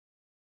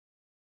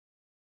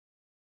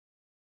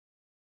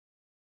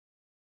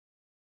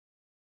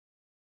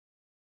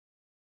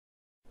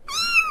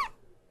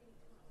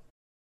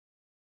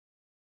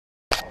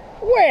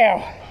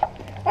Well,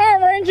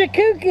 I'm Ranger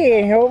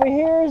Kooky. Over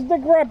here is the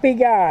grumpy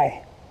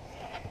guy.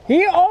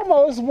 He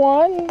almost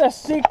won the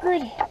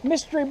secret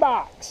mystery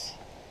box.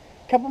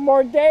 A couple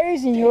more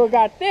days and you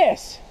got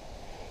this.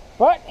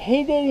 But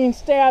he didn't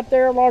stay out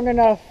there long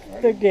enough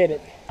to get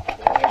it.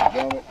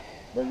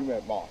 Bring me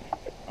that box.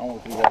 I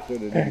want to see what's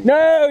in it.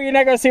 No, you're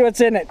not going to see what's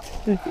in it.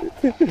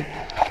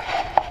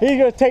 He's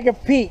going to take a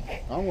peek.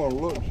 I'm going to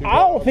look. I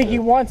don't think he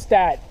wants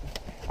that.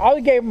 I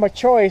gave him a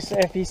choice.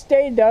 If he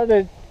stayed the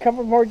other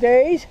couple more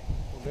days.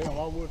 Well, damn,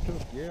 I would too.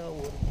 Yeah, I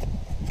would.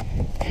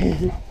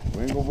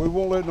 We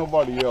won't let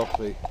nobody else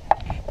see.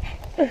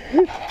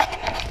 Damn,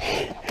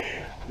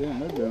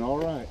 they've been all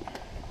right.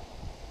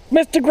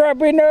 Mr.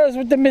 Grumpy knows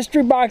what the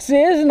mystery box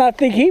is, and I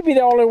think he'd be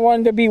the only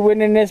one to be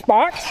winning this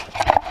box.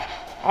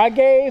 I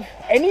gave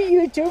any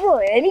YouTuber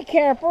or any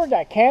camper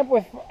that camped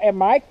with in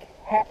my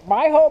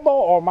hobo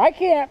or my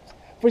camp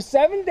for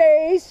 7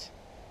 days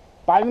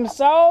by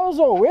themselves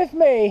or with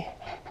me,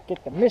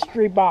 get the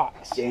mystery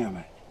box. Damn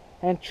it.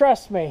 And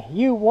trust me,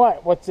 you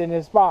want what's in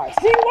this box.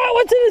 You want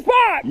what's in this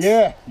box?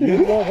 Yeah,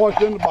 you want what's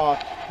in the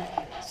box.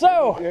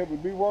 So, it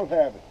would be worth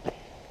having.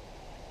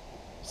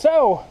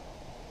 So,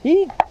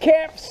 he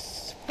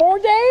camps 4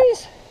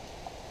 days?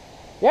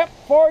 Yep,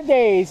 4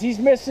 days. He's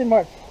missing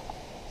what?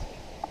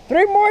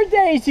 3 more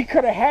days he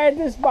could have had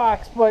this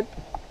box, but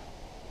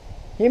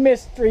he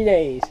missed 3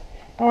 days.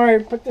 All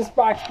right, put this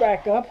box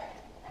back up.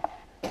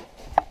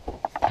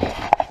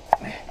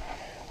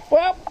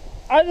 Well,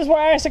 I just want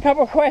to ask a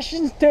couple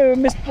questions to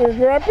Mr.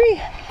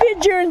 Grumpy.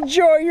 Did you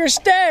enjoy your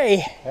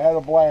stay? Had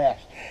a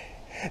blast.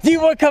 Do you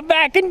want to come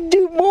back and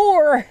do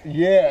more?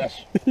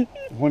 Yes,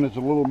 when it's a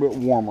little bit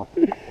warmer.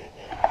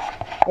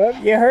 Well,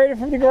 you heard it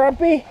from the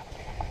Grumpy.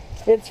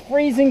 It's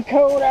freezing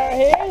cold out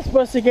here. It's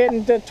supposed to get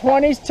into the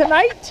 20s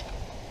tonight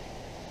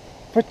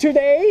for 2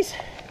 days.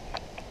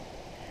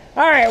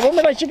 All right, we're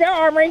gonna let you go.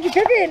 I'm Ranger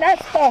Kooky, and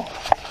that's the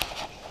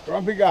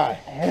Grumpy guy.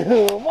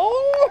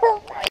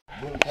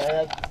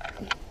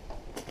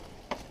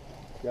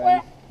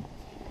 Well,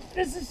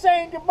 this is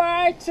saying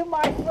goodbye to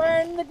my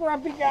friend, the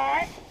Grumpy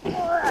guy.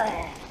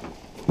 A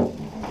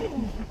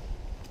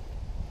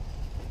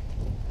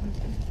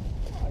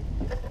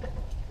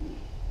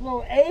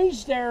little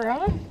age there,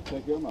 huh?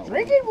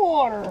 Drinking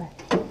water.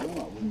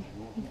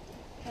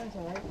 That's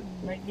all right.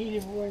 You might need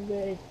it one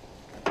day.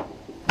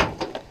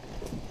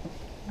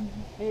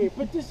 Hey,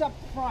 put this up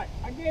front.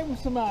 I gave him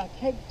some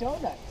cake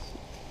donuts.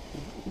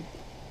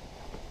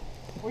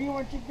 Where you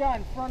want your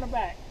gun, front or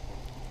back?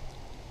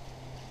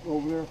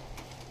 Over there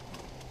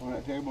on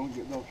that table and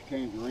get those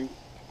tangerines.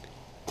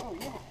 Oh,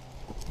 yeah.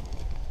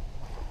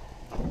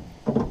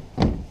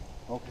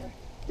 Okay.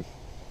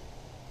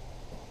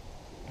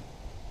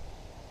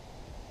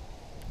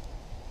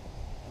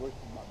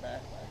 Wasted my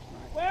back last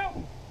night. Well,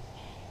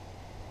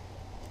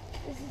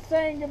 this is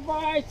saying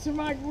goodbye to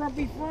my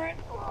grumpy friend.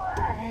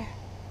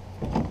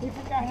 He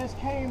forgot his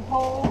cane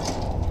pole.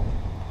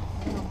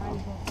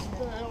 What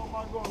the hell am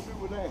I going to do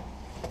with that?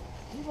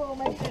 You're going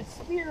to make that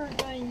spear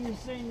thing you're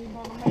saying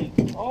you're going to make.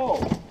 Oh,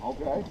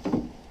 okay.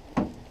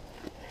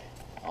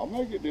 I'll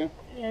make it then.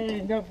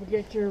 And don't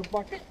forget your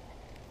bucket.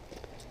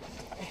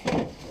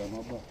 Got my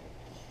bucket.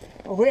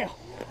 Oh, well.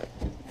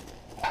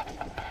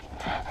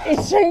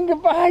 It's saying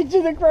goodbye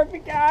to the grumpy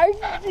guy.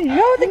 You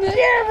know the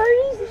camera,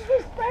 he's the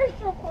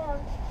special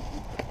part.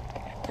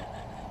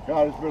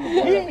 God, it's been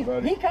a blast,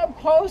 buddy. He come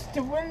close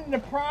to winning the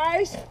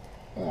prize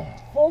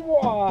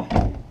for,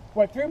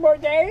 what, 3 more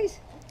days?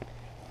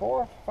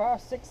 4,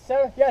 5, 6,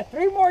 7. Yeah,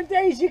 3 more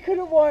days you could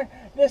have won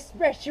the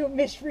special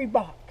mystery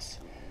box.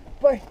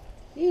 But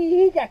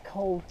he got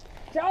cold.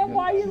 Tell him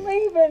why you're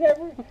leaving.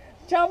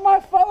 Tell my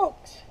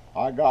folks.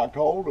 I got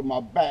cold and my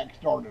back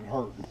started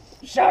hurting.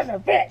 Son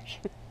of a bitch.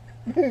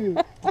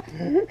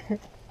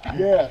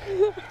 Yes.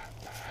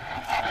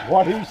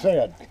 What he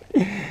said.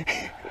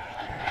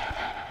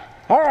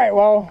 All right,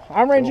 well,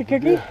 I'm Ranger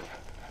Kooky.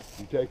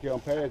 You take your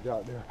pads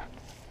out there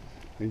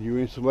and you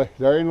insulate.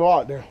 There ain't a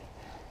lot there.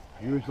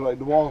 You insulate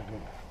the walls.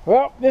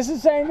 Well, this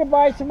is saying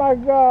goodbye to my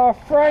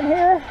friend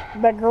here,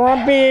 the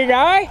grumpy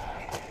guy.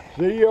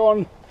 See you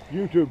on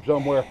YouTube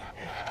somewhere.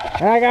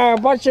 And I got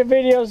a bunch of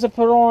videos to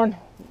put on.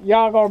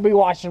 Y'all gonna be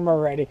watching them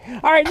already.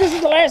 All right, this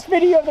is the last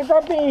video of the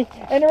Grumpy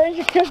and the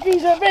Ranger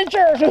Kooky's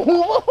adventures.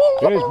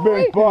 It's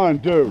been fun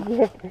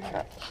too.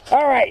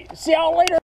 All right, see y'all later.